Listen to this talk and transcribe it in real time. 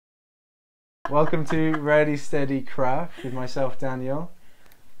Welcome to Ready Steady Craft with myself, Daniel.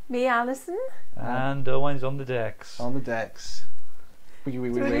 Me, Alison. And Owen's on the decks. On the decks.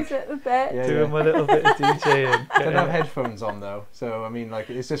 Doing his little bit. Yeah, Doing my little bit of DJing. I don't have headphones on though, so I mean, like,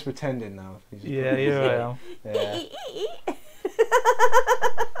 it's just pretending now. Yeah, here I am. Yeah.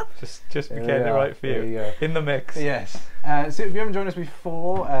 Just be getting it right for you. There you go. In the mix. Yes. So if you haven't joined us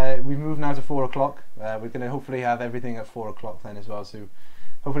before, we've moved now to 4 o'clock. We're going to hopefully have everything at 4 o'clock then as well. So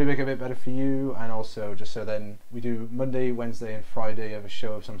hopefully make it a bit better for you, and also just so then we do Monday, Wednesday, and Friday have a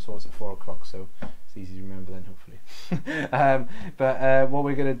show of some sorts at 4 o'clock. So it's easy to remember then, hopefully. But what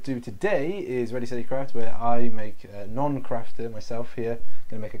we're going to do today is Ready Steady Craft, where I make non-crafter myself here.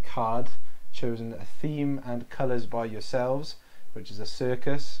 Going to make a card, chosen a theme and colours by yourselves, which is a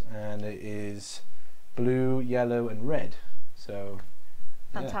circus, and it is blue, yellow, and red. So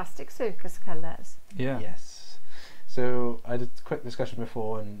Fantastic circus colours. Yeah. Yes. So I did a quick discussion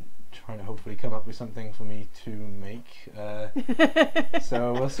before and trying to hopefully come up with something for me to make.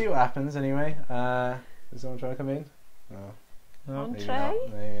 So we'll see what happens anyway. Is someone trying to come in? No. Maybe not.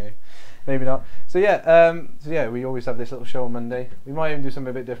 Maybe not. So yeah, we always have this little show on Monday. We might even do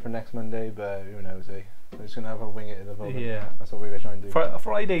something a bit different next Monday, but who knows, eh? We're just going to have a wing it at the moment. Yeah. That's what we're going to try and do. For a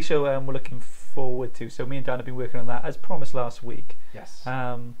Friday show we're looking forward to. So me and Dan have been working on that, as promised last week. Yes.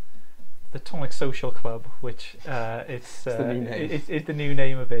 The Tonic Social Club, which it's the new name. It's the new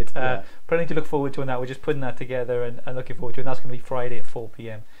name of it. Yeah. Plenty to look forward to on that. We're just putting that together and looking forward to it. And that's going to be Friday at 4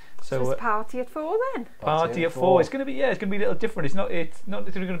 p.m. So it's party at 4 then. Party at 4. It's going to be it's going to be a little different. It's not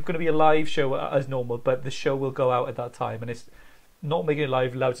going to be a live show as normal, but the show will go out at that time, and it's not making it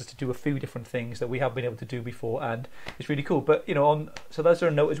live allows us to do a few different things that we haven't been able to do before, and it's really cool. But you know, so that's our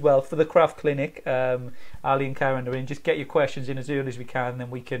note as well for the craft clinic. Ali and Karen are in. Just get your questions in as early as we can, then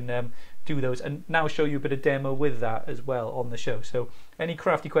we can do those and now show you a bit of demo with that as well on the show. So any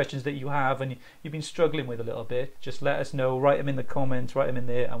crafty questions that you have and you've been struggling with a little bit, just let us know. Write them in the comments. Write them in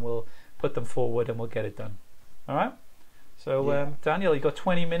there, and we'll put them forward and we'll get it done. All right. So Daniel, you got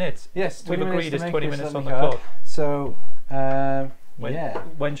 20 minutes. Yes, we've agreed it's 20 minutes on the card. clock. So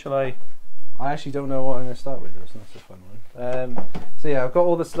when shall I? I actually don't know what I'm going to start with. That's a fun one. So yeah, I've got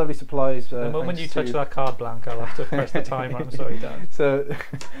all this lovely supplies. The moment you touch that card blank, I'll have to press the timer. I'm sorry, Dan. So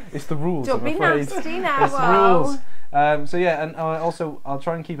it's the rules. Don't be nasty now. It's the rules. So yeah, and also I'll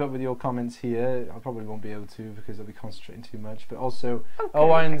try and keep up with your comments here. I probably won't be able to because I'll be concentrating too much. But also,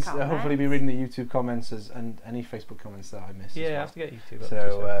 Owen's hopefully be reading the YouTube comments and any Facebook comments that I missed. Yeah, as well. I have to get YouTube.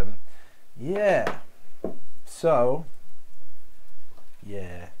 So yeah. So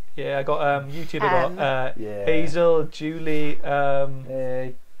yeah. Yeah, I got YouTube. I got Hazel, Julie.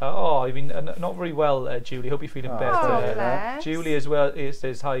 Hey. Oh, I mean, not very well, Julie. Hope you're feeling better. Julie as well. It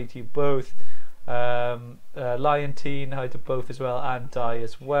says hi to you both. Lion Teen, hi to both as well, and Di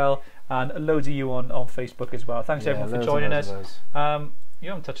as well, and loads of you on Facebook as well. Thanks everyone for joining us. You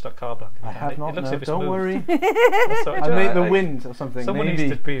haven't touched that car blank. I have not. It looks No, like don't worry. I made the wind or something. Someone maybe.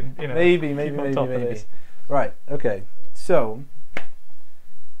 needs to be, you know, maybe. Right. Okay. So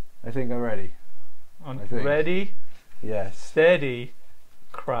I think I'm ready. Ready? Yes. Steady.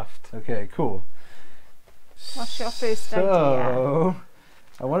 Craft. Okay, cool. What's your first idea? So,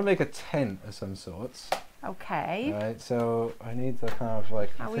 I want to make a tent of some sorts. Okay. Right, so I need the kind of like,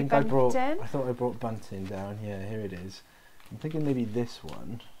 I thought I brought bunting down here. Here it is. I'm thinking maybe this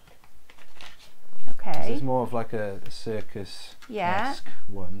one. Okay. It's more of like a circus-esque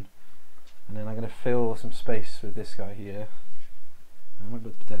one. And then I'm going to fill some space with this guy here. I might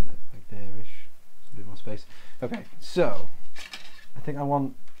put the tent like there-ish, a bit more space. Okay, so I think I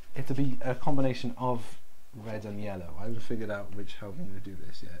want it to be a combination of red and yellow. I haven't figured out how I'm going to do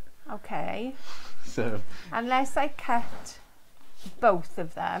this yet. Okay. So unless I cut both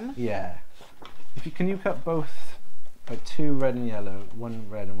of them. Yeah. Can you cut both, like 2 red and yellow, 1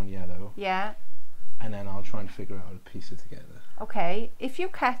 red and 1 yellow? Yeah. And then I'll try and figure out how to piece it together. Okay. If you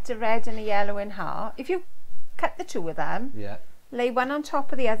cut a red and a yellow in half, if you cut the 2 of them. Yeah. Lay one on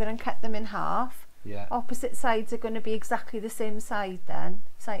top of the other and cut them in half. Yeah. Opposite sides are going to be exactly the same side then.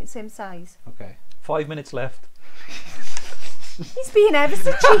 Same size. Okay. 5 minutes left. He's being ever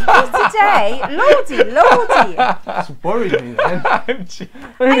so cheeky today. Lordy. That's worried me then. I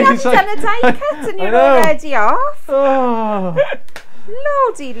haven't done a die cut and you're already off. Oh.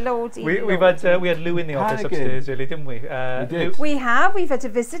 Lordy. We had Lou in the office upstairs early, didn't we? We did. We've had a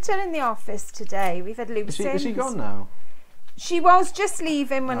visitor in the office today. We've had Lou Sims. Is she gone now? She was just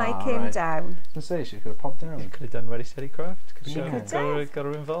leaving when I came down. I was going to say, she could have popped down. You could have done Ready Steady Craft. She could have. Got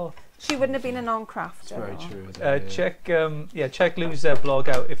her involved. She wouldn't have been a non-crafter. That's very true. Check Lou's blog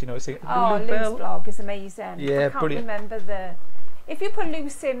out if you know. Oh, Lou's blog is amazing. Yeah, I can't remember the. If you put Lou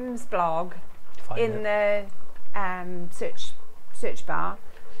Sims' blog in the search bar,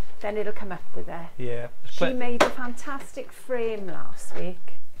 then it'll come up with it. Yeah. She made a fantastic frame last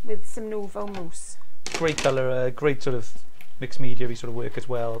week with some Nouveau mousse. Great colour, great sort of mixed media sort of work as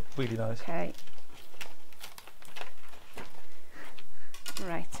well. Really nice. Okay.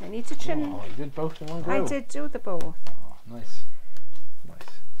 Right, I need to trim. Oh, you did both in one go. I did do the both. Oh, nice. Nice.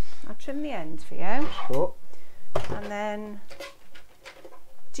 I'll trim the end for you. Sure. And then,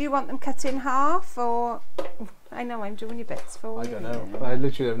 do you want them cut in half or? I know I'm doing your bits for you. I don't know. I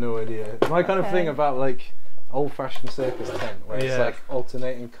literally have no idea. My kind of thing about like old-fashioned circus tent, where it's like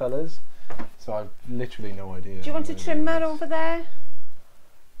alternating colours. So I've literally no idea. Do you want to trim that over there?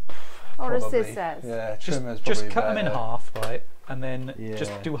 Or Probably. a scissors? Yeah, trimmer's Just probably cut them in better. half, right? And then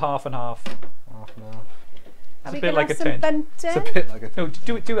just do half and half. Half and half. Are It's we a bit like a some tent. bunting? It's a bit like a No,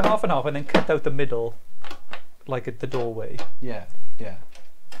 do it half and half, and then cut out the middle, like at the doorway. Yeah, yeah.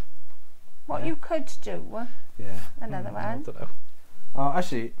 What you could do, Yeah. another I one. don't know. Oh,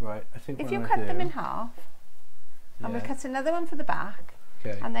 actually, right. I think If what you I'm cut gonna them do- in half, and we Yeah. cut another one for the back,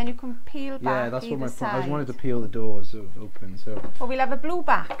 Okay. and then you can peel back Yeah, that's what either my side. I just wanted to peel the doors sort of open, so Well, we'll have a blue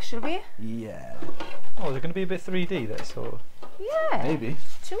back, shall we? yeah, Oh, is it going to be a bit 3D this, or Yeah. maybe.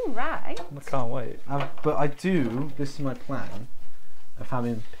 Too right. I can't wait. But I do. This is my plan of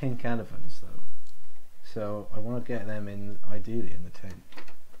having pink elephants though, so I want to get them in ideally in the tent.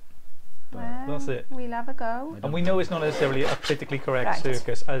 But Well, That's it. We'll have a go. And we know it's not necessarily a politically correct Right.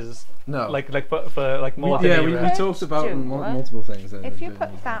 circus as no, like for like modern yeah, era. we talked about Do multiple things. That If we're you doing.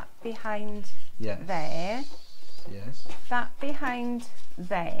 put that behind Yes. there, Yes. that behind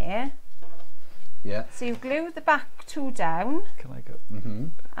there, Yeah. so you glue the back two down, Can I go?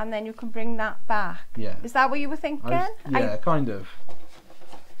 Mhm. and then you can bring that back. Yeah. Is that what you were thinking? Yeah, kind of.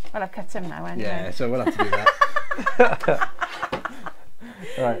 Well, I've cut them now anyway. Yeah, so we'll have to do that.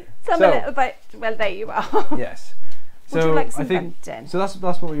 Right. Some so, a little bit. Well, there you are. Yes. Would So you like I some think bunting? so. That's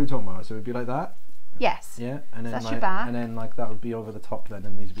what we were talking about. So it'd be like that. Yes. Yeah, and then That's like, your back. and then like that would be over the top. Then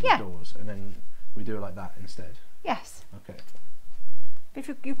and these would be Yeah. the doors, and then we do it like that instead. Yes. Okay. If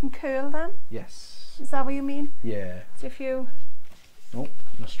you can curl them. Yes. Is that what you mean? Yeah. So if you. Oh,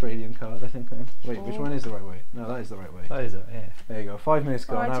 an Australian card, I think. Then. Wait, which Oh. one is the right way? No, that is the right way. That is it. Yeah. There you go. 5 minutes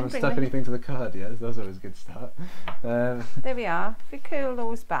Oh, gone. I I didn't haven't bring stuck the- anything to the card yet. That's always a good start. There we are. If you curl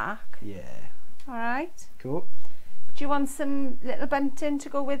those back. Yeah. All right. Cool. Do you want some little bunting to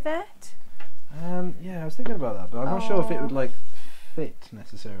go with it? Yeah, I was thinking about that, but I'm not sure if it Oh. would like fit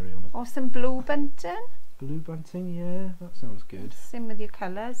necessarily on Or some blue bunting? a blue bunting. Yeah, that sounds good. Same with your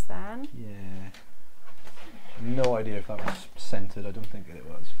colours then. Yeah. No idea if that was centered. I don't think it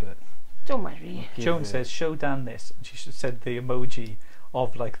was, but Don't worry. Joan says, "Show Dan this." And she said the emoji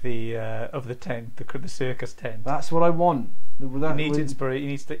of like the tent, the circus tent. that's what I want. He needs inspiration. He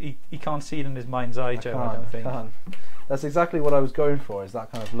needs to. He can't see it in his mind's eye, Joe. I don't think. Can't. That's exactly what I was going for. Is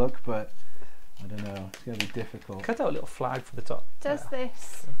that kind of look, but I don't know. It's going to be difficult. Cut out a little flag for the top. Does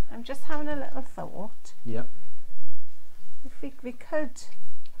this? I'm just having a little thought. Yep. If we could.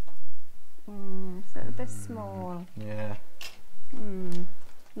 It's a little bit small. Yeah.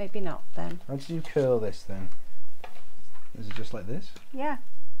 Maybe not then. How do you curl this then? Is it just like this? Yeah.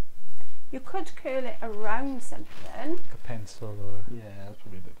 You could curl it around something. Like a pencil or. Yeah, that's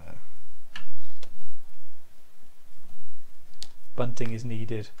probably a bit better. Bunting is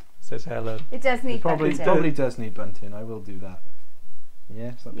needed, says Helen. It does need Probably bunting. does need bunting. I will do that.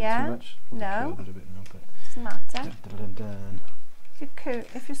 Yeah, is that Yeah? too much? Probably No. curled it a bit now, but Doesn't matter. dun, dun, dun, dun.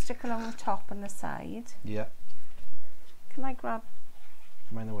 If you stick along the top and the side, Yeah, can I grab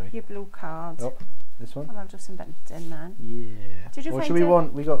mind the way. your blue card? Oh, this one. And I'll do some bunting then. Yeah. Did you What find should we it?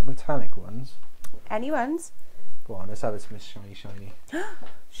 want? We got metallic ones. Any ones? Go on, let's have it some shiny, shiny.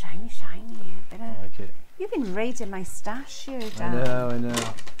 Shiny, shiny. Bit I of, like it. you've been raiding my stash, you, Dan. I know.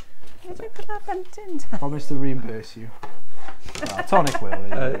 Where did we put that bunting down? Promise to reimburse you. Tonic will.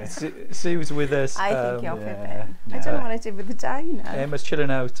 Anyway. Sue's with us. I think you're yeah, fibbing. I don't know what I did with the die now. Emma's chilling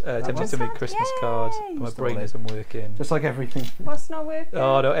out, attempting What's to make that? Christmas Yay! cards. My Just brain all isn't working. Just like everything. What's not working?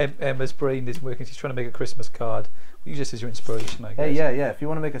 Oh no, Emma's brain isn't working. She's trying to make a Christmas card. You just as your inspiration, I guess. Hey, yeah. If you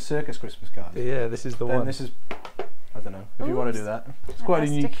want to make a circus Christmas card, Yeah, this is the then one. this is. I don't know if you want to do that. It's quite I'll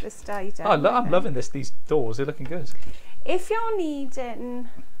unique. Stick this die down. I'm loving this. These doors, they're looking good. If you're needing,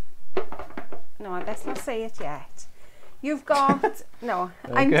 no, I best not say it yet. You've got no.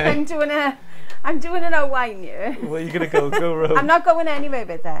 Okay. I'm doing an O-wine here. Where are you gonna go? Go rogue. I'm not going anywhere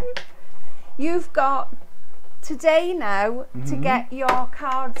with it. You've got today now to get your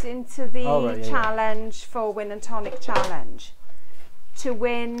cards into the Oh, right, yeah, challenge for Win and Tonic Challenge. To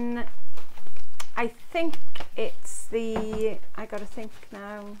win, I think it's the, I got to think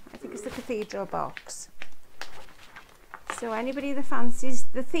now, I think it's the cathedral box. So anybody that fancies,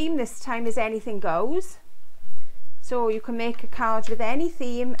 the theme this time is anything goes. So you can make a card with any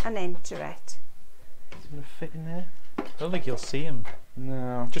theme and enter it. Is it going to fit in there? I don't think you'll see him.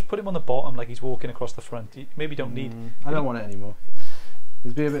 No. Just put him on the bottom like he's walking across the front. You maybe don't need... I don't want it anymore.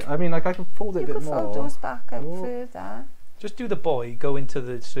 It'd be a bit, I mean, like I could fold it a bit more. You could fold those back out further. Just do the boy go into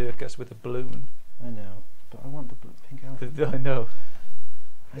the circus with a balloon. I know, but I want the pink elephant. I know.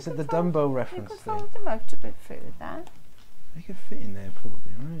 Is it the Dumbo reference You could thing? fold them out a bit further. They could fit in there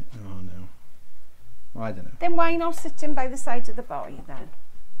probably, right? Oh no. Well, I don't know. Then why not sit in by the side of the boy then?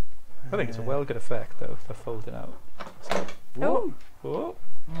 I think it's a well good effect though for folding out. So, Oh, whoa,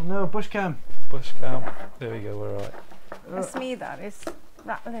 Oh no, bush cam. bush cam. There we go, we're alright. that's me that is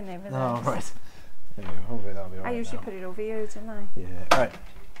rattling everything. Oh right. There you go. Hopefully that'll be alright. I usually now. put it over here, don't I? Yeah. Right.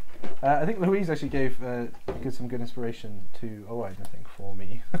 I think Louise actually gave some good inspiration to. Oh, I don't think for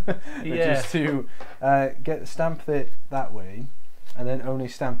me. Which is to stamp it that way, and then only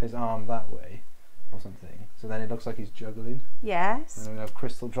stamp his arm that way, or something. So then it looks like he's juggling. Yes. And then we have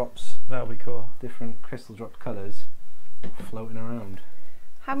crystal drops, That'll be cool. different crystal drop colours, floating around.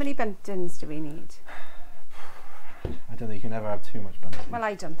 How many buntings do we need? I don't think you can ever have too much bunting. Well,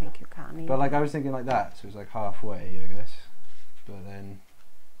 I don't think you can either. But like I was thinking like that, so it's like halfway, I guess. But then.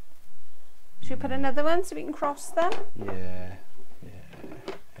 Should we put another one so we can cross them? Yeah.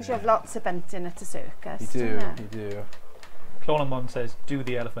 Because you have lots of bunting at a circus. You do. don't You do. Clone Mom says, do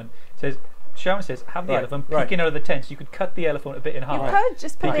the elephant. Says, Sharon says, have the Right, elephant right. peeking out of the tent. So you could cut the elephant a bit in half. You could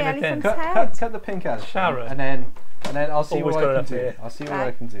just put Peeking the at the tent. elephant's head. Cut the pink elephant, Sharon. and then I'll see Always what got I it can up do. here. I'll see what Right.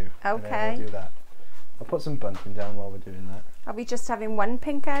 I can do. And then Okay. I'll do that. I'll put some bunting down while we're doing that. Are we just having one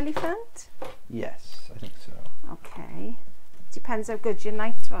pink elephant? Yes, I think so. Okay. Depends how good your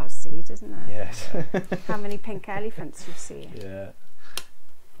night was, see, doesn't it? Yes. How many pink elephants you've seen. Yeah.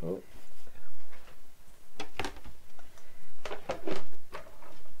 Oh.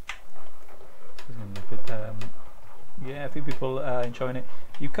 Yeah, a few people are enjoying it.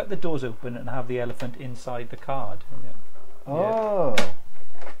 You cut the doors open and have the elephant inside the card. Yeah. Oh.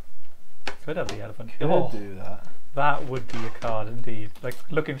 Could have the elephant. Could Oh, do that. that would be a card indeed. Like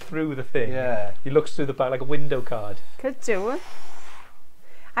looking through the thing. Yeah. He looks through the back like a window card. Could do it.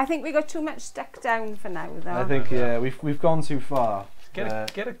 I think we got too much stuck down for now, though. I think we've gone too far. Get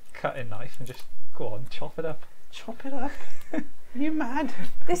a cutting knife and just go on, chop it up. Chop it up. Are you mad?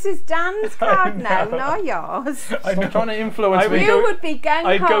 This is Dan's card now, know. not yours. I'm trying to influence I would me. go- You would be gung ho.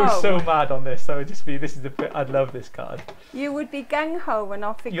 I'd go so mad on this. I would just be. This is the bit. I'd love this card. You would be gung ho and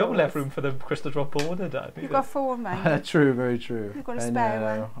off it You haven't goes. left room for the crystal drop border, Dad. You've got 4, mate. True, very true. You've got a I spare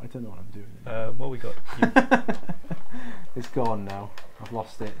know. one. I don't know what I'm doing. What we got? You. It's gone now. I've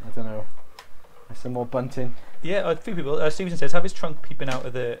lost it. I don't know. There's some more bunting. Yeah, a few people. Susan says, have his trunk peeping out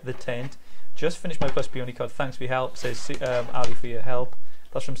of the tent. Just finished my plus peony card. Thanks for your help. Says Ali for your help.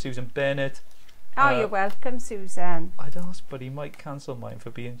 That's from Susan Bennett. Oh, you're welcome, Susan. I'd ask, but he might cancel mine for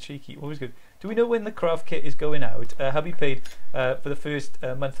being cheeky. Always good. Do we know when the craft kit is going out? Hubby paid for the first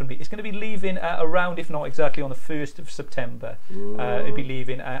month from me. It's going to be leaving around, if not exactly, on the 1st of September. It'll be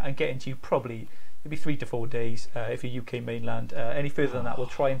leaving and getting to you probably. It'll be 3 to 4 days if you're UK mainland. Any further than that, we'll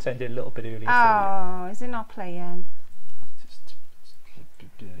try and send it a little bit earlier. Oh, is it not playing?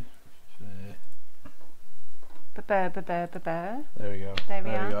 Ba-ba-ba-ba-ba-ba. There we go. There we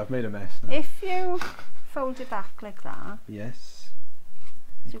are. I've made a mess now. If you fold it back like that, Yes.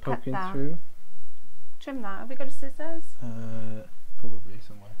 So cut Poking that. through. trim that. Have we got a scissors? Probably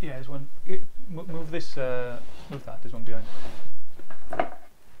somewhere. Yeah, there's one. Move this. Move that. There's one behind.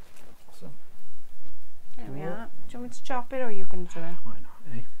 Awesome. There we are. Do you want me to chop it or you can do it? Why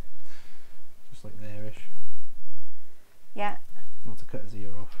not, eh? Just like there-ish. Yeah. Not to cut his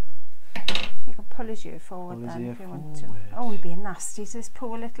ear off. You can pull his ear forward Pull his then ear if you want to. forward. Oh, he'd be nasty to this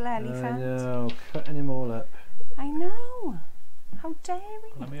poor little elephant. I know, cutting him all up. I know. How dare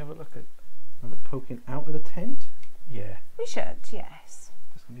we? Let me have a look at. Have it poking out of the tent? Yeah. We should, yes.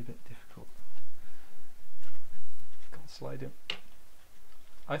 It's going to be a bit difficult. Can't slide him.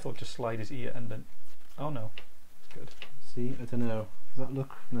 I thought just slide his ear and then. Oh no. It's good. See, I don't know. Does that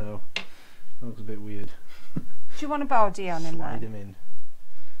look? No. That looks a bit weird. Do you want a body on him Slide then? him in.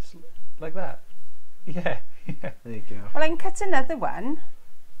 Like that. Yeah. Yeah. There you go. Well, I can cut another one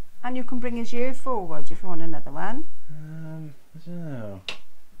and you can bring his ear forward if you want another one. I don't know.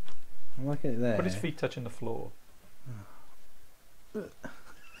 I'm liking it there. Put his feet touching the floor.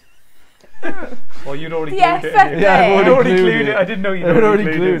 Well, you'd already The glued it. effort didn't you? there. You'd I've already glued glued it. it. I didn't know you'd I've already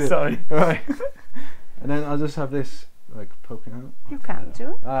already glued glued it. it. Sorry. Right. And then I'll just have this like poking out. You can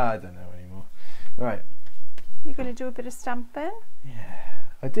do. I don't know anymore. Right. You're going to do a bit of stamping? Yeah.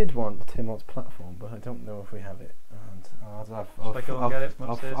 I did want Tim Ott's platform, but I don't know if we have it. And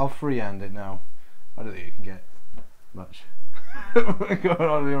I'll freehand it now. I don't think you can get much. Go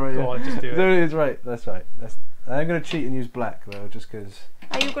on, just do it. There it is, right. That's right. I'm going to cheat and use black though, just because.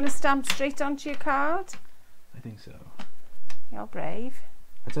 Are you going to stamp straight onto your card? I think so. You're brave.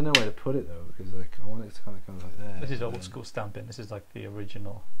 I don't know where to put it though, because like I want it to kind of like there. This is old school stamping. This is like the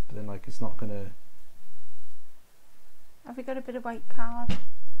original. But then like it's not gonna. Have you got a bit of white card?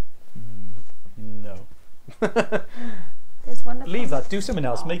 No. There's one. Leave that. Do something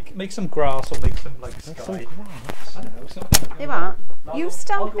else. Make some grass or make some like Some sky. grass. I don't know. Something. You are. No, You I'll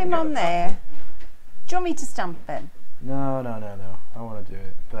stamp go him get on it. there. Do you want me to stamp him? No. I want to do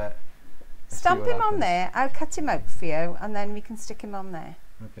it, but. let's see Stamp what him on happens. there. I'll cut him out for you, and then we can stick him on there.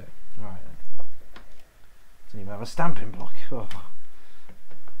 Okay. All right. Didn't even have a stamping block. Oh.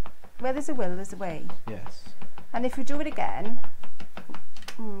 Where there's a will, there's a way. Yes. And if we do it again,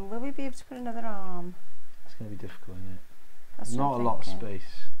 will we be able to put another arm? It's going to be difficult, isn't it? That's Not what a I'm lot of thinking. space.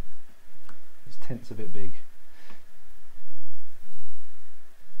 This tent's a bit big.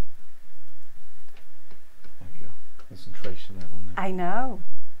 There we go. Concentration level now. I know.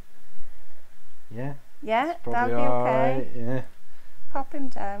 Yeah. Yeah, It's probably that'll be okay. alright, yeah. Pop him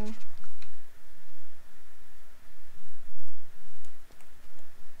down.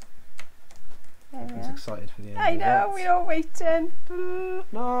 There we Everyone's are. excited for the end. I of know, it. we're all waiting.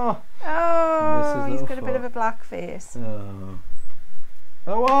 No. Oh, his he's little got a bit of foot. a black face. Oh.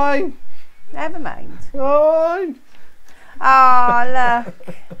 Oh, wine. Never mind. Oh, wine. Oh,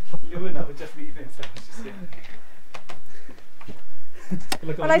 look. You and I were just leaving. So it's just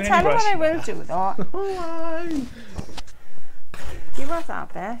Well, I tell you what I will do though. Oh, wine. You have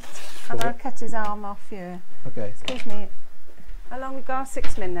that bit, and I'll cut his arm off you. Okay. Excuse me. How long we got?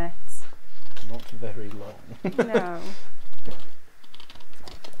 6 minutes. Not very long. No.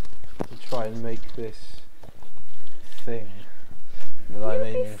 To try and make this thing that I'm You'll be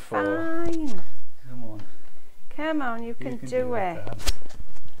aiming for. fine. Come on. Come on, you can do it.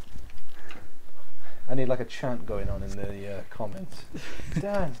 I need like a chant going on in the comments.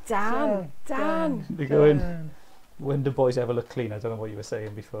 Dan. Dan. They're going. When do boys ever look clean? I don't know what you were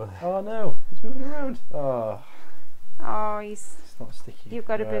saying before. Oh no, it's moving around. Oh, Oh, he's. it's not sticky. You've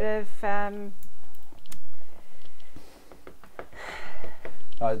got a bit of.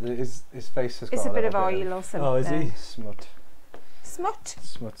 Oh, his face has It's got a bit of little oil or something. Oh, is he? Smut. Smut.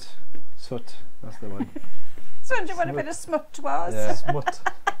 Soot. That's the one. So wondering what a bit of smut was. Yeah. Smut.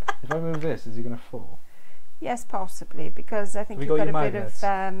 If I move this, is he going to fall? Yes, possibly, because I think Have you've you got got a your bit of.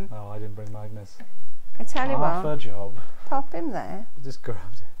 magnets? Oh, I didn't bring magnets. I tell you Half what, a job. pop him there. I just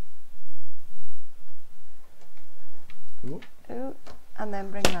grabbed it. Ooh, Ooh, and then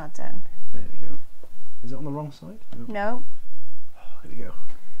bring that down. there we go. Is it on the wrong side? Ooh. No, There we go.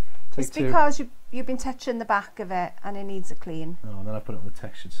 Take it's two. because you've been touching the back of it and it needs a clean. Oh, and then I put it on the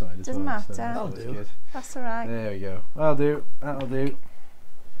textured side as Doesn't well. matter. So that's That'll always do. good. That's all right. There we go. That'll do. That'll do.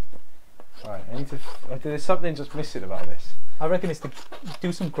 Right, I need to. There's something just missing about this. I reckon it's to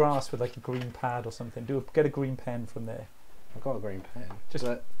do some grass with like a green pad or something. Get a green pen from there. I've got a green pen. Just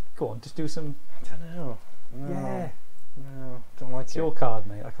but go on. Just do some. I don't know. No, Yeah. no, don't like It's it. your card,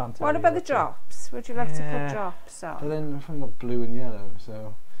 mate. I can't tell What you about the what to- drops? Would you like to Yeah. put drops But on? then I've only got blue and yellow,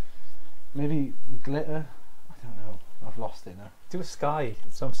 so maybe glitter. I don't know. I've lost it now. Do a sky,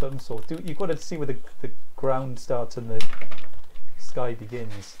 some sort. You've got to see where the ground starts and the sky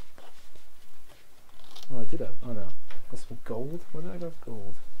begins. Oh, I did have. Oh no, got some gold. Where did I go?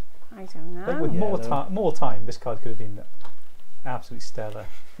 Gold. I don't know. Like with Yeah, more time, this card could have been absolutely stellar.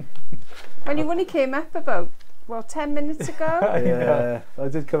 Well, you only came up about 10 minutes ago. Yeah, I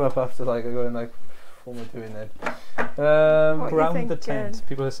did come up after like going like, what am I doing then? What are you Around the thinking? tent,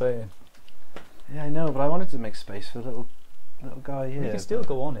 people are saying. Yeah, I know, but I wanted to make space for the little guy here. You can still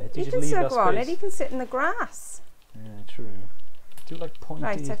go on it. You You just can leave still that go on it. space. He can sit in the grass. Yeah, true. Do like pointy.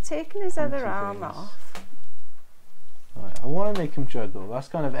 Right, I've taken his other Pointy arm things. off. Right, I want to make him juggle. That's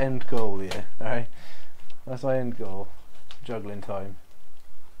kind of end goal here. Alright, that's my end goal. Juggling time.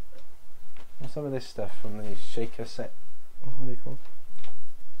 And some of this stuff from the shaker set. What are they called?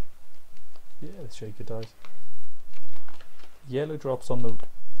 Yeah, the shaker dies. Yellow drops on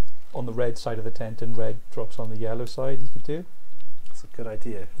the red side of the tent, and red drops on the yellow side. You could do. That's a good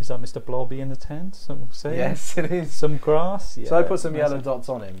idea. Is that Mr. Blobby in the tent? Some say. Yes, it is. Some grass. Yeah, So I put some nice. yellow dots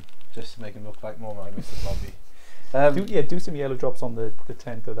on him just to make him look like more like Mr. Blobby. Do some yellow drops on the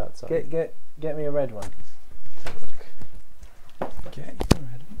tent of that side. Get me a red one. Get your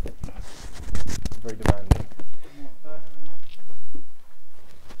red. Very demanding.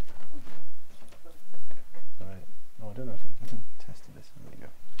 don't know if I can test this. There you go.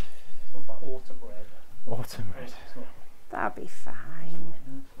 What about autumn red? Autumn red. That'll be fine.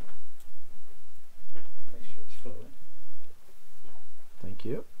 Make sure it's flowing. Thank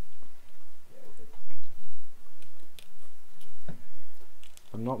you.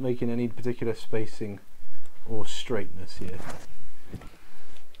 I'm not making any particular spacing or straightness here.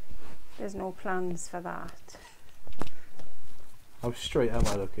 There's no plans for that. How straight am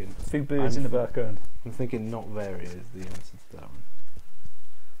I looking? A few birds in the background. I'm thinking not very is the answer to that one.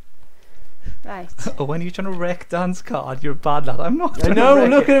 Right. Oh, when you're trying to wreck Dan's card, you're a bad lad. I'm not. I know,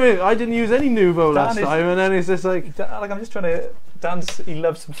 look at me. I didn't use any Nouveau Dan last is- time, and then it's just like... I'm just trying to. He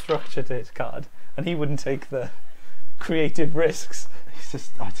loves some structure to his card, and he wouldn't take the creative risks. It's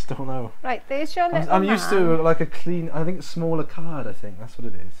just, I just don't know. Right, there's your little I'm used to like a clean, I think smaller card, I think. That's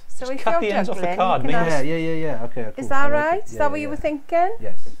what it is. So Just if cut you're the ends off the juggling, card, you can make ask- Yeah. Okay, cool. Is that I like right? it. Is Yeah, that what you were thinking?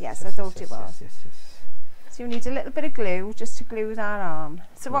 Yes. Yes, I thought it was. Yes. So you need a little bit of glue just to glue that arm.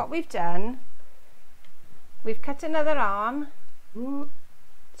 So Cool. what we've done, we've cut another arm. Ooh.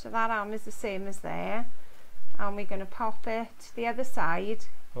 So that arm is the same as there. And we're going to pop it to the other side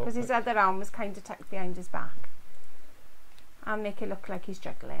because his other arm was kind of tucked behind his back. And make it look like he's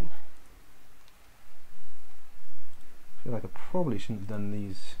juggling. I feel like I probably shouldn't have done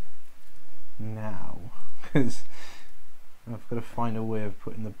these now because I've got to find a way of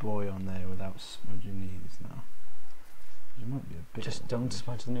putting the boy on there without smudging these now. It might be a bit. Just don't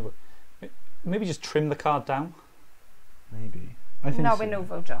smudge the Nouveau. Maybe just trim the card down. Maybe. I think No, so. with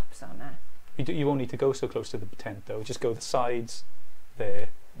Nouveau drops on it. You won't need to go so close to the tent though. Just go the sides there.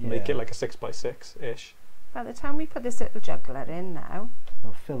 Make it like a 6x6 ish. By the time we put this little juggler in now,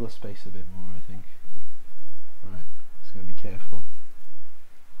 I'll fill the space a bit more, I think. Right, just going to be careful.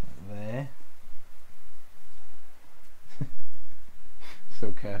 Like there.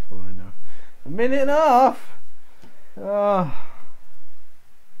 So careful, I know. A minute and a half! Oh.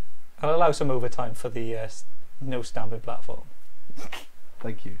 I'll allow some overtime for the no stamping platform.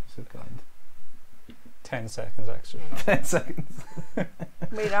 Thank you, so kind. 10 seconds extra. 10 seconds.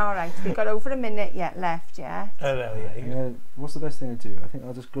 we're alright. We've got over a minute yet left, yeah? Oh, yeah. You go. What's the best thing to do? I think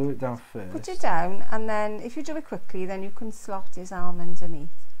I'll just glue it down first. Put it down, and then if you do it quickly, then you can slot his arm underneath.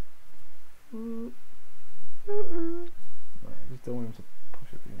 Right, I just don't want him to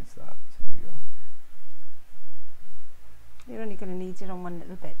push up against that. So there you go. You're only going to need it on one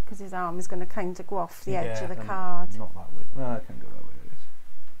little bit because his arm is going to kind of go off the edge of the and card. Not that way. Well, I can go that way, I guess.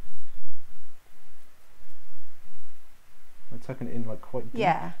 I'm tucking it in like quite deep.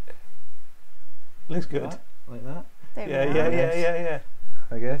 Yeah, Looks Like good. that, like that. there we Yeah, are. yeah.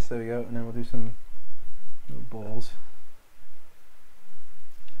 I guess. There we go. And then we'll do some little balls.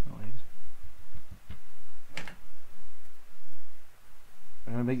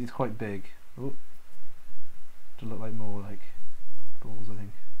 I'm going to make these quite big. Oh, to look like more like balls, I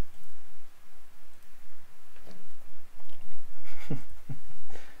think.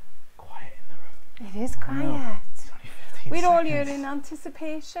 Quiet in the room. It is I know. quiet. It's only 15 We're all here seconds. in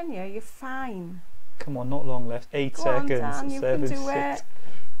anticipation. Yeah, you're fine. Come on, not long left. 8 Go on, seconds. Dan, you 7, can do 6. it.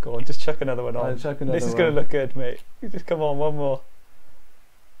 Go on, just chuck another one I'll on. chuck another This is one. going to look good, mate. You just come on, one more.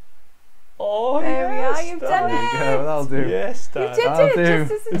 Oh, There we yes, are, you've Dan. done There you go. That'll do. Yes, You Dan. did That'll it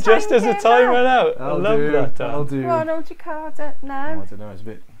do. just as the Time came ran out. That'll I love do. that, That'll Dan. do. Come on, hold your card up Oh, now. I don't know. It's a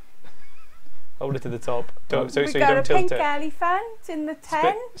bit. Hold it to the top. Don't, so We've you got a don't tilt pink it. elephant in the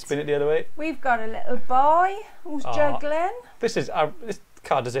tent. Spin it the other way. We've got a little boy who's Ah. juggling. This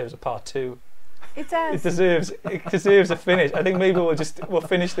card deserves a part 2. It It does. deserves a finish. I think maybe we'll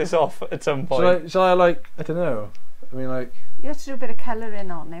finish this off at some point. Shall I like? I don't know. I mean, like. You have to do a bit of colouring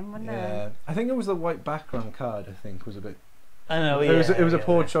on him, wouldn't Yeah. it? I think it was the white background card. I think was a bit. I know. It was a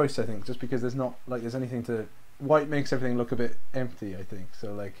poor choice. I think just because there's not like there's anything to. White makes everything look a bit empty. I think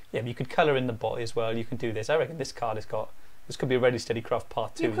so. Like. Yeah, but you could colour in the body as well. You can do this. I reckon this card has got. This could be a Ready Steady Craft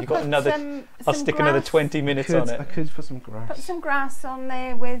part 2. You could You've got put another. some I'll stick another grass. 20 minutes I on it. could put some grass. Put some grass on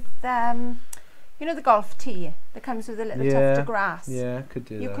there with, you know, the golf tee that comes with a little tuft of grass. Yeah, could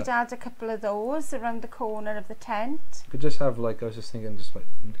do You that. could add a couple of those around the corner of the tent. Could just have like I was just thinking, just like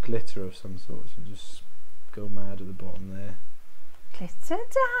glitter of some sort, and just go mad at the bottom there. Glitter,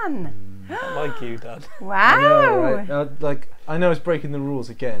 Dan. Not like you, Dad. Wow. I know, right? Like I know it's breaking the rules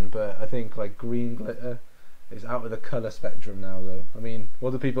again, but I think like green glitter is out of the colour spectrum now, though. I mean,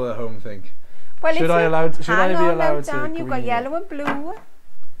 what do people at home think? Well, Should if I you- allowed? Should I hang be on now, allowed to? Dan, you've got green yellow and blue.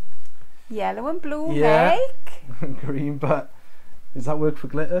 Yellow and blue Yeah. make. green, but does that work for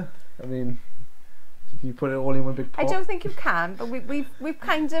glitter? I mean, can you put it all in one big pot? I don't think you can, but we've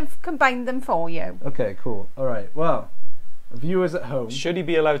kind of combined them for you. Okay, cool. All right. Well, Viewers at home. Should he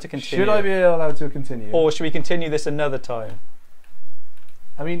be allowed to continue? Should I be allowed to continue? Or should we continue this another time?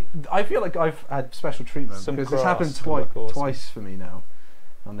 I mean, I feel like I've had special treatment Some because this grass happened would look awesome. twice for me now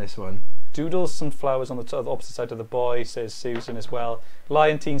on this one. Doodles some flowers on the opposite side of the boy, says Susan as well.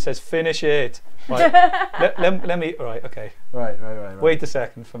 Lion says, finish it. Right. let me. Right, okay. Right. Wait a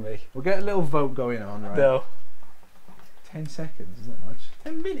second for me. We'll get a little vote going on, right? No. 10 seconds, isn't that much?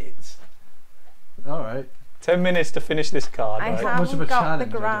 10 minutes. Alright. 10 minutes to finish this card. I Right? much of a haven't got challenge, the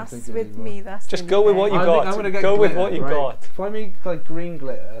I don't grass think, with anymore. me. That's Just the go with thing. what you I got. think I'm gonna get Go with glitter, what you right? got. Find me like green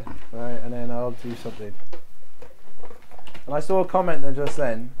glitter, right, and then I'll do something. And I saw a comment there just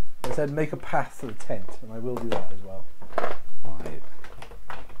then that said make a path to the tent, and I will do that as well. Right.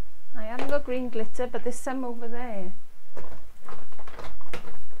 I haven't got green glitter, but there's some over there.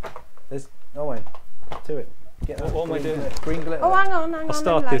 There's no way. Do it. Get What am I green doing? glitter. Green glitter. Oh, hang on, I'm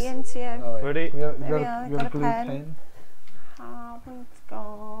start this. lying to you. Alright. Ready? You There got, we are, you got a got a blue pen. pen? Haven't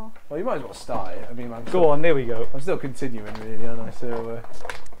got. Well, you might as well start it. I mean, Go on, there we go. I'm still continuing, really, aren't I? So,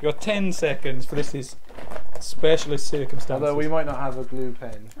 You got 10 seconds for this is specialist circumstances. although we might not have a glue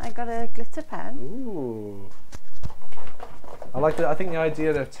pen. I got a glitter pen. Ooh. I like the. I think the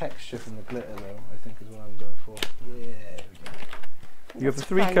idea of the texture from the glitter, though, I think is what I'm going for. Yeah. There we go. You have the That's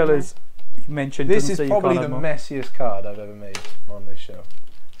 3 fine, colours you mentioned. This doesn't is say you probably can't the have more. messiest card I've ever made on this show.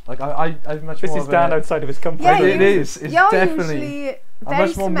 Like I'm much This more is of Dan a, outside of his comfort Yeah, zone. it is. It's You're definitely. usually I'm very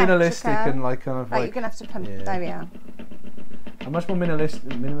much more minimalistic symmetrical. and like kind of Right, like. you're gonna have to pump. Yeah. There we are. I'm much more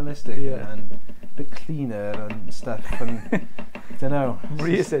minimalistic Yeah. and a bit cleaner and stuff. And I don't know.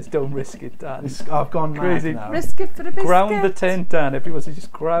 Maria says, don't risk it, Dan. I've gone Crazy. mad now. Risk it for a biscuit. Ground the tent, Dan. Everyone says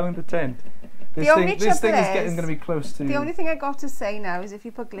just ground the tent. This The thing, only this thing trouble is getting is- going to be close to. The only thing I got to say now is if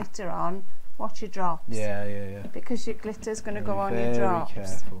you put glitter on, watch your drops. Yeah. Because your glitter's going to go on your Very drops.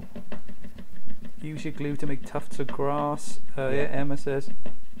 careful. Use your glue to make tufts of grass. Yeah, Emma says.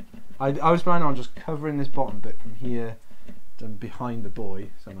 I was planning on just covering this bottom bit from here and behind the boy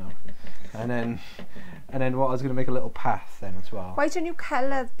somehow, and then what I was going to make a little path then as well. Why don't you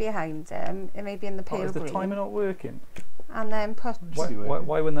colour behind him? It may be in the Oh, pale is the green. timer not working? And then put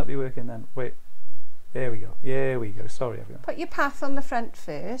Why wouldn't that be working then? Wait. There we go. There we go. Sorry, everyone. put your path on the front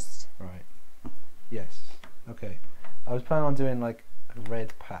first. Right. Yes. Okay. I was planning on doing like a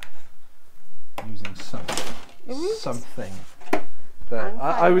red path using something. That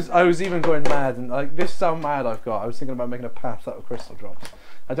I was even going mad and like this is how mad I've got. I was thinking about making a path out of crystal drops.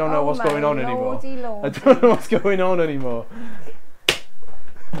 I don't know what's going on anymore. I don't know what's going on anymore.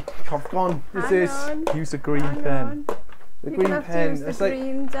 I've gone. Use the green pen. The You're green gonna have to pen. use the It's like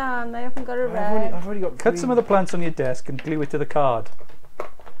green, Dan. I haven't got a red. I've already got. Cut some of the plants on your desk and glue it to the card.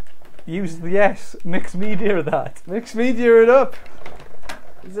 Use the mixed media of that. Mixed media it up.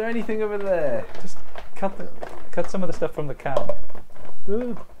 Is there anything over there? Just cut some of the stuff from the can.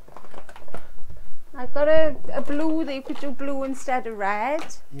 Ooh. I've got a blue that you could do blue instead of red.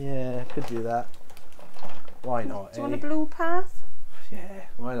 Yeah, could do that. Why not? Do you want a blue path? Yeah,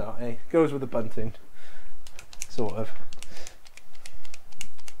 why not? Eh? Goes with the bunting. Sort of.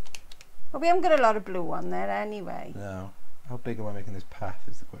 Well, we haven't got a lot of blue on there anyway. No. How big am I making this path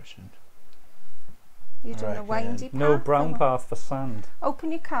is the question. You're doing a reckon windy path? No brown or- path for sand.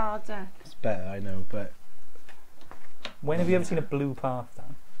 Open your card up. It's better, I know, but When have you ever seen a blue path,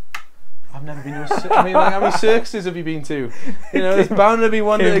 Dan? I've never been to a I mean, like, how many circuses have you been to? You know, there's bound to be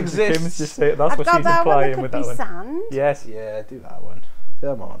one that Kim's exists. just saying, that's I've what got she's that one that implying could with be that one. sand. Yes. Yeah, do that one.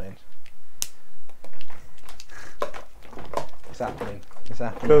 Come on in. It's happening. It's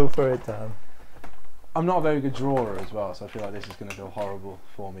happening. Go for it, Dan. I'm not a very good drawer as well, so I feel like this is going to go horrible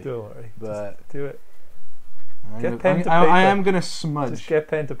for me. Don't worry. But Just do it. I'm Get gonna- pen to I paper. am going to smudge. Just get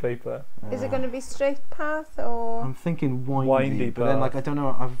pen to paper. Is it going to be straight path or? I'm thinking windy, Windy but then like path. I don't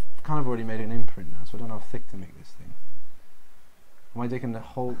know. I've kind of already made an imprint now, so I don't know how thick to make this thing. Am I taking the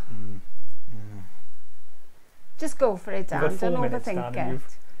whole? Yeah. Just go for it, You've Dan. got 4 Don't minutes, overthink Dan,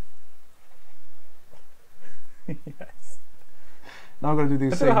 and it. Yes. Now I've got to do the I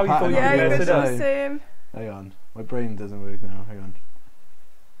don't same know how you thought pattern. you Yeah, could you're mess going it to up. do the same. Hang on, my brain doesn't work now. Hang on.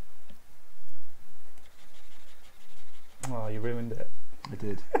 Oh, you ruined it. I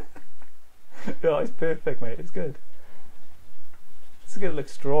did. Oh, it's perfect, mate. It's good. This is going to look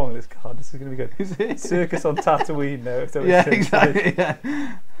strong, this card. This is going to be good. Is it? Circus on Tatooine now. So Yeah, it's exactly.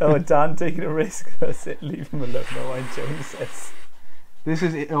 Yeah. Oh, Dan taking a risk. That's it. Leave him alone. No, Wayne Jones says. This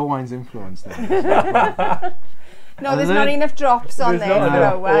is Irwine's influence then. No, there's not enough drops on There's there. not No,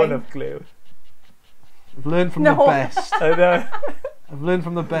 enough, way. enough glue. I've learned from No. the best. I know. I've learned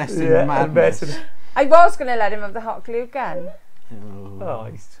from the best Yeah, in the best madness. in- I was going to let him have the hot glue gun. Oh. Oh,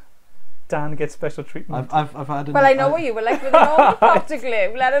 he's Dan gets special treatment. I've had. Well, I know what you were like with a normal pot of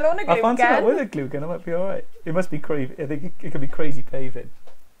glue, let alone a glue I fancy that gun. with a glue gun. It might be all right. It must be crazy. I think it could be crazy paving.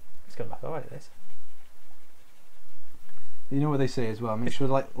 It's gonna look all right. This. You know what they say as well. Make sure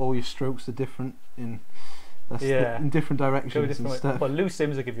like all your strokes are different in. In different directions and stuff. Well, Lou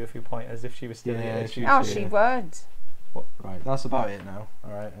Sims will give you a few pointers if she was still here. she would. Right, that's about it now.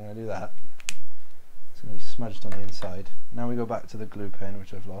 Alright, I'm going to do that. It's going to be smudged on the inside. Now we go back to the glue pen,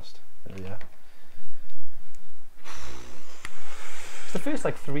 which I've lost. There we are. It's the first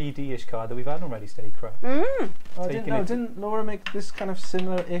like 3D-ish card that we've had on Ready Steady Craft. Didn't Laura make this kind of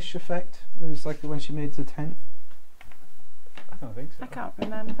similar-ish effect? It was like when she made the tent. I don't think so. I can't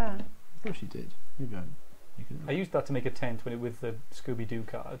remember. I thought she did. Maybe I used that to make a tent with the Scooby-Doo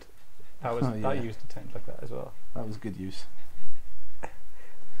card. That used a tent like that as well. That was good use.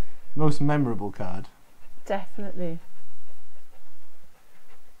 Most memorable card. Definitely.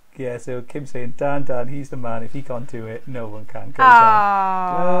 Yeah, so Kim's saying, Dan, he's the man. If he can't do it, no one can. Go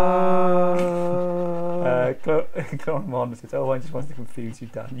Dan. Clone Mon says, I just wants to confuse you,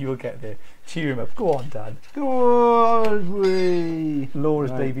 Dan. You will get there. Cheer him up. Go on, Dan. Go on,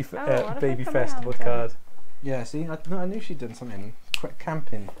 Laura's right. baby festival card. Yeah, see, I knew she'd done something.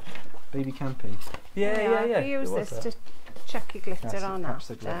 Camping. Baby camping. Yeah. You use this to chuck your glitter on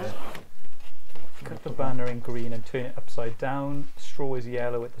after. Cut the banner in green and turn it upside down. Straw is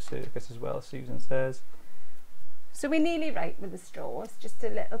yellow at the circus as well, Susan says. So we're nearly right with the straws, just a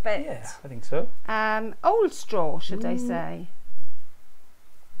little bit. Yeah, I think so. Old straw, should I say.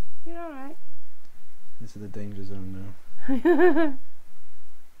 You're alright. This is the danger zone now.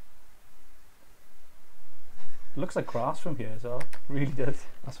 Looks like grass from here as well. It really does.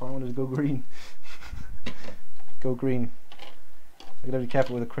 That's why I wanted to go green. Go green. I gotta be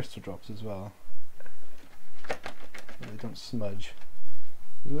careful with the crystal drops as well. So they don't smudge.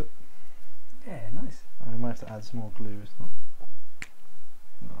 Yeah, nice. I might have to add some more glue. It's not.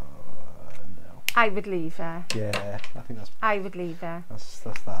 No. I would leave her. Yeah, I think that's. I would leave her. That's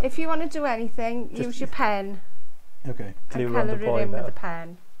that. If you want to do anything, use your pen. Okay. Glue And around the colour it in boy with now. the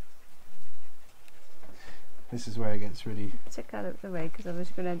pen. This is where it gets really. Take that out of the way because otherwise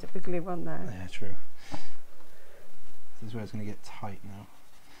you're going to end up with glue on there. Yeah, true. This is where it's going to get tight now.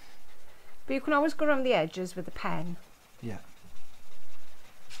 But you can always go around the edges with the pen. Yeah.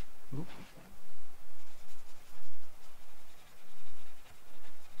 Oop.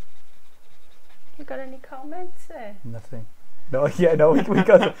 You got any comments there? Nothing. No, we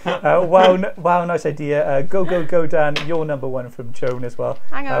got wow, nice idea. Go, Dan. You're number one from Joan as well.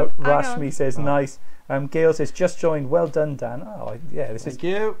 Hang on. Rashmi says nice. Gail says just joined. Well done, Dan. Oh, yeah. Thank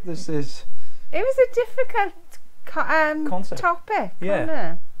you. This is. It was a difficult Concept. topic.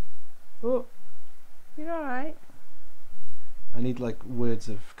 Yeah. Oh. You're all right. I need like words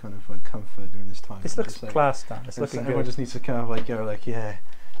of kind of like comfort during this time. This looks class, Dan. It's looking everyone good. just needs to kind of like go like, yeah,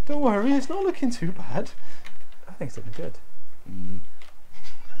 don't worry, it's not looking too bad. I think it's looking good.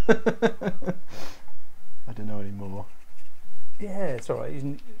 I don't know anymore. Yeah, it's all right.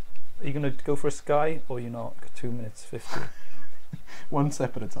 Are you going to go for a sky or you're not? 2 minutes 50. One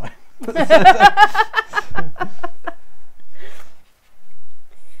step at a time.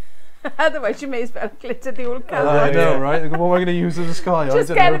 Otherwise you may as well glitter the old colour. I know, right? What am I going to use as a sky?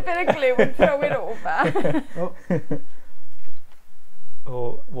 Just get a bit of glue and throw it over.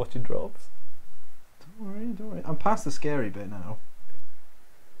 Or watching drops. Don't worry. I'm past the scary bit now.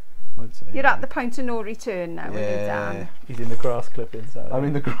 I'd say. You're at the point of no return now, when you're done. He's in the grass clippings. I'm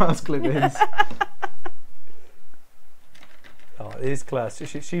in the grass clippings. Oh, it is class.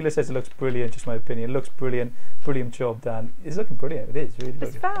 Sheila says it looks brilliant, just my opinion. It looks brilliant. Brilliant job, Dan. It's looking brilliant. It is, really.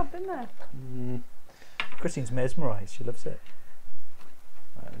 It's fab, isn't it? Christine's mesmerised. She loves it.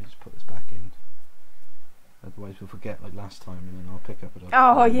 Right, let me just put this back in. Otherwise we'll forget like last time and then I'll pick up it.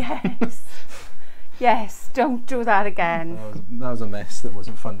 Oh, yes. Yes, don't do that again. That was a mess that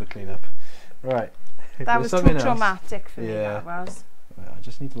wasn't fun to clean up. Right. That was too traumatic for me, that was. Right, I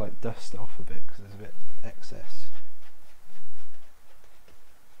just need to like dust it off a bit because there's a bit excess.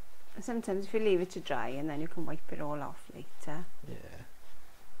 Sometimes if you leave it to dry and then you can wipe it all off later. Yeah.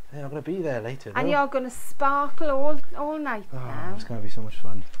 Hey, I'm going to be there later though. And you're going to sparkle all night now. It's going to be so much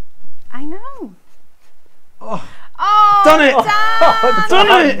fun. I know. Oh, done it!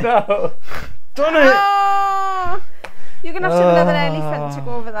 Done it! No. Done it! Oh, you're going to have to have another elephant to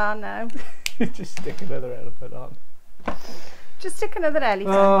go over there now. Just stick another elephant on. Just stick another elephant.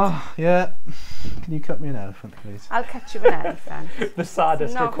 Oh, yeah. Can you cut me an elephant, please? I'll cut you an elephant. The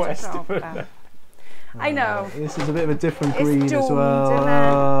saddest Not request. I know. This is a bit of a different It's green as doomed,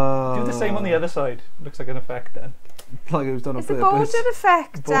 well. isn't it? Do the same on the other side. Looks like an effect then. Like it was done on It's a purpose. border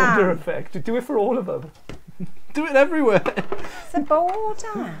effect, Dan. Border effect. Do it for all of them. Do it everywhere. It's a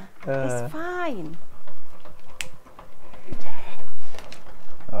border. It's fine.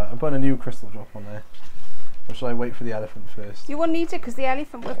 Alright, I'm putting a new crystal drop on there. Or should I wait for the elephant first? You won't need it because the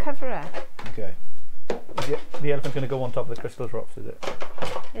elephant will cover it. Okay. The elephant's going to go on top of the crystal drops, is it?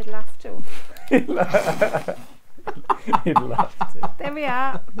 It'll have to. It'll have to. There we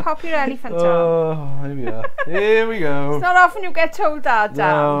are. Pop your elephant on. Oh, here we are. Here we go. It's not often you get told that,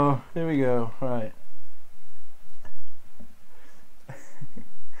 Dan. No, here we go. Right.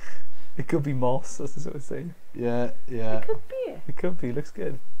 It could be moss, that's the sort of thing. Yeah, yeah. It could be. It could be, looks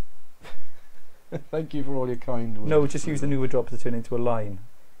good. Thank you for all your kind words. No, just use the newer drop to turn into a line.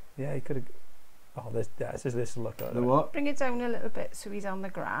 Yeah, he could have. Oh, this will look like The what? Bring it down a little bit so he's on the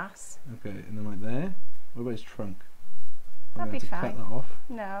grass. Okay, and then like there. What about his trunk? I'm That'd gonna be have to fine. cut that off.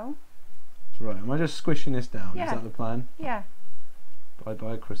 No. Right, am I just squishing this down? Yeah. Is that the plan? Yeah. Bye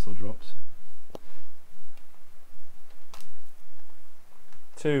bye crystal drops.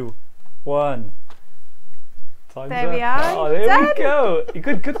 2, 1. Time's There up. we are. Oh, there Done. we go.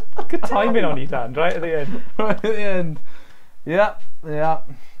 Good timing on you, Dan. Right at the end. Right at the end. Yeah, yeah.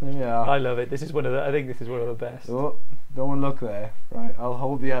 There we are. I love it. This is one of the. I think this is one of the best. Oh, don't want to look there. Right, I'll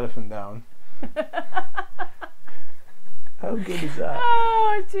hold the elephant down. How good is that?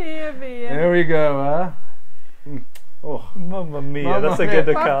 Oh dear me. There we go, huh? Oh, Mamma mia, Mamma that's a mia.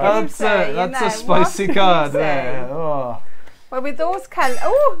 good What card. can you that's say, a that's you a know? spicy What can card you say? there. Oh, Well, with those colours.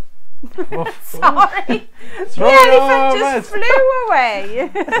 Oh, oh. sorry. The Throw it all elephant just red. flew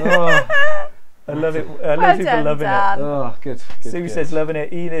away. Oh, I love it. I love Well people done, loving Dan. oh, good. good Sue good. says loving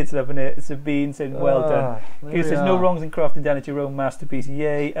it. Enid's loving it. Sabine said well done. There He we says no are. wrongs in crafting, Dan. It's your own masterpiece.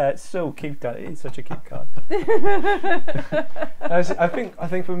 Yay! So cute, Dan. It's such a cute card. I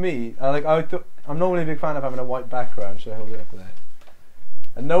think for me, I'm normally a big fan of having a white background. Should I hold it up there?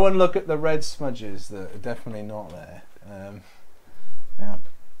 And no one look at the red smudges that are definitely not there. Yeah.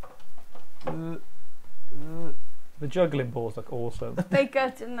 The juggling balls look awesome. They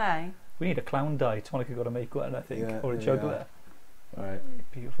good, didn't they? We need a clown die. Tonic has got to make one, I think, Yeah, or a yeah. juggler. All right.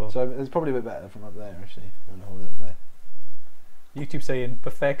 Beautiful. So it's probably a bit better from up there actually. I'm gonna hold it up there. YouTube saying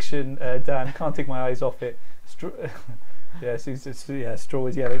perfection, Dan. Can't take my eyes off it. Yeah, straw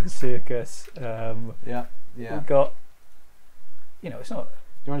is yellow. The circus. Yeah. Yeah. We've got. You know, it's not. Do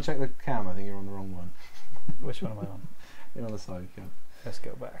you want to check the cam? I think you're on the wrong one. Which one am I on? You're on the side cam. Let's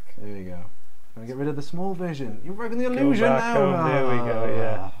go back. There we go. Gonna get rid of the small version. You're breaking the Go illusion back now. home, there we go,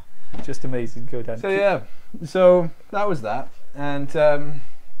 yeah. Just amazing. Go down. So yeah, so that was that, and there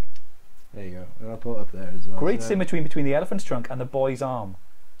you go. And I'll put it up there as well. Great so symmetry between the elephant's trunk and the boy's arm.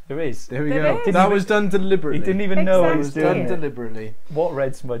 There is. there we There go. is. That was done deliberately. He didn't even know It he was was done doing it. deliberately. What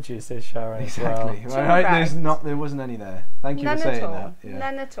red smudges, says Sharon. as Exactly. well. Right. There wasn't any there. Thank you None for saying at all. that. Yeah.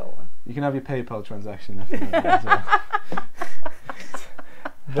 None at all. You can have your PayPal transaction after that as well.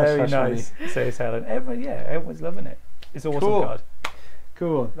 Very Hush, hush, nice, says Helen. Everyone's loving it. It's an awesome Cool. card.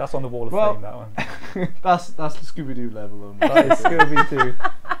 Cool. That's on the wall of Well, fame, that one. That's the Scooby Doo level. On That is Scooby-Doo.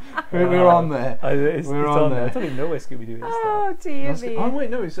 We're on there. It's We're on on there. there. I don't even know where Scooby-Doo is. Oh dear me. Oh wait,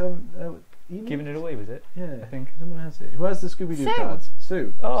 no, it's Ian? Giving it away, was it? Yeah, I think. someone has it. Who has the Scooby Doo Sue. cards?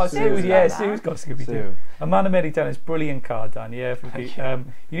 Sue. Oh, Sue's Sue, got yeah, that. Sue's got Scooby-Doo. Sue. Amanda Meditane is brilliant card, Dan. Yeah, Thank you.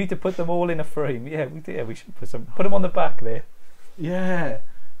 you need to put them all in a frame. Yeah, we should put them on the back there, Yeah.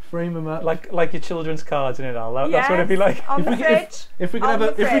 Frame them up. like your children's cards in it all. That's what it'd be like. On If the we could- fridge. If we could On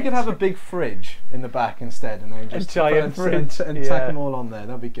have the if we could fridge. have a big fridge in the back instead, and then just giant put fridge, and yeah. tack them all on there,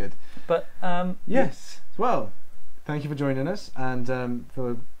 that'd be good. But Yes. Well, thank you for joining us and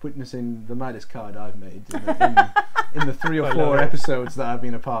for witnessing the maddest card I've made in the 3 or I 4 love it. episodes that I've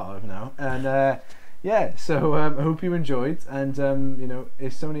been a part of now. And yeah, so I hope you enjoyed. And you know,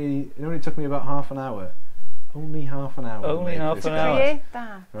 it only took me about half an hour. Only half an hour. to Only make half this an card. hour. Create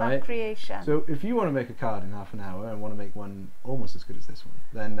that. Right. That creation. So if you want to make a card in half an hour and want to make one almost as good as this one,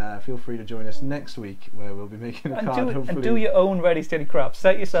 then feel free to join us next week where we'll be making a card. and do your own ready steady craft.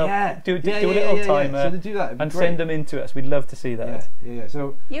 Set yourself. Do a little timer So to do that, it'd be and great. send them in to us. We'd love to see that. Yeah.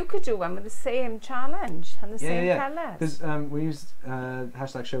 So You could do one with the same challenge and the same yeah. colours. There's we used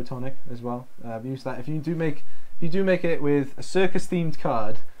hashtag Show Tonic as well. We use that if you do make it with a circus themed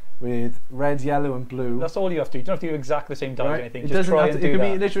card with red, yellow, and blue. That's all you have to do. You don't have to do exactly the same die or anything. It Just doesn't try have and to, it do can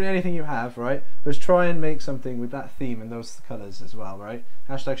that. be literally anything you have, right? Just try and make something with that theme and those colours as well, right?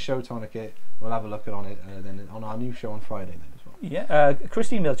 Hashtag Show Tonic it. We'll have a look on it then on our new show on Friday then as well. Yeah,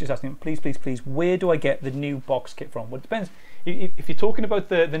 Christine Mills just asking, please, where do I get the new box kit from? Well, it depends. If you're talking about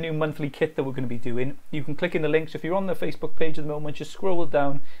the new monthly kit that we're going to be doing, you can click in the links. If you're on the Facebook page at the moment, just scroll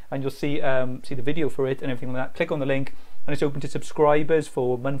down and you'll see the video for it and everything like that. Click on the link, and it's open to subscribers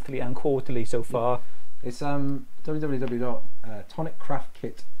for monthly and quarterly so far. It's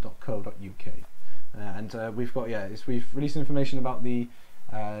www.toniccraftkit.co.uk, and we've got we've released information about the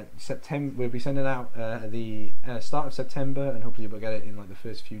September. We'll be sending out the start of September, and hopefully you'll get it in like the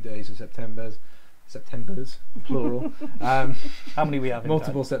first few days of September's plural. How many we have?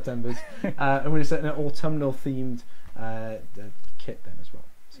 Multiple Septembers, and we're setting an autumnal themed kit then as well.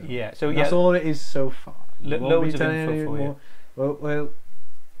 So, that's all it is so far. Loads of info for you. Well,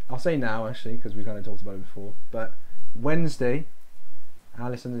 I'll say now actually, because we kind of talked about it before. But Wednesday,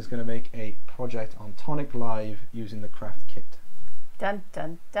 Alison is going to make a project on Tonic Live using the craft kit. Dun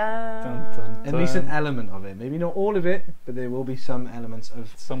dun Dun, dun. dun, At least an element of it. Maybe not all of it, but there will be some elements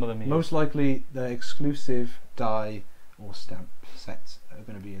of. Some of them. Most likely, the exclusive die or stamp sets are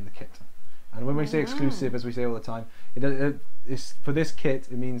going to be in the kit. And when we say exclusive, as we say all the time, it's for this kit.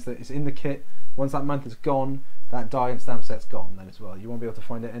 It means that it's in the kit. Once that month is gone, that die and stamp set's gone then as well. You won't be able to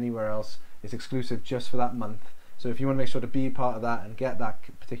find it anywhere else. It's exclusive just for that month. So if you want to make sure to be part of that and get that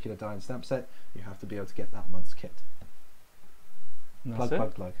particular die and stamp set, you have to be able to get that month's kit.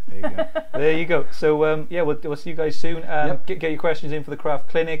 Plug. There you go. There you go. So we'll see you guys soon. Get your questions in for the craft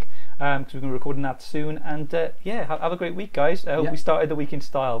clinic, because we're going to be recording that soon. And have a great week, guys. I hope we started the week in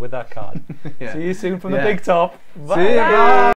style with that card. See you soon from the big top. Bye. See you. Bye.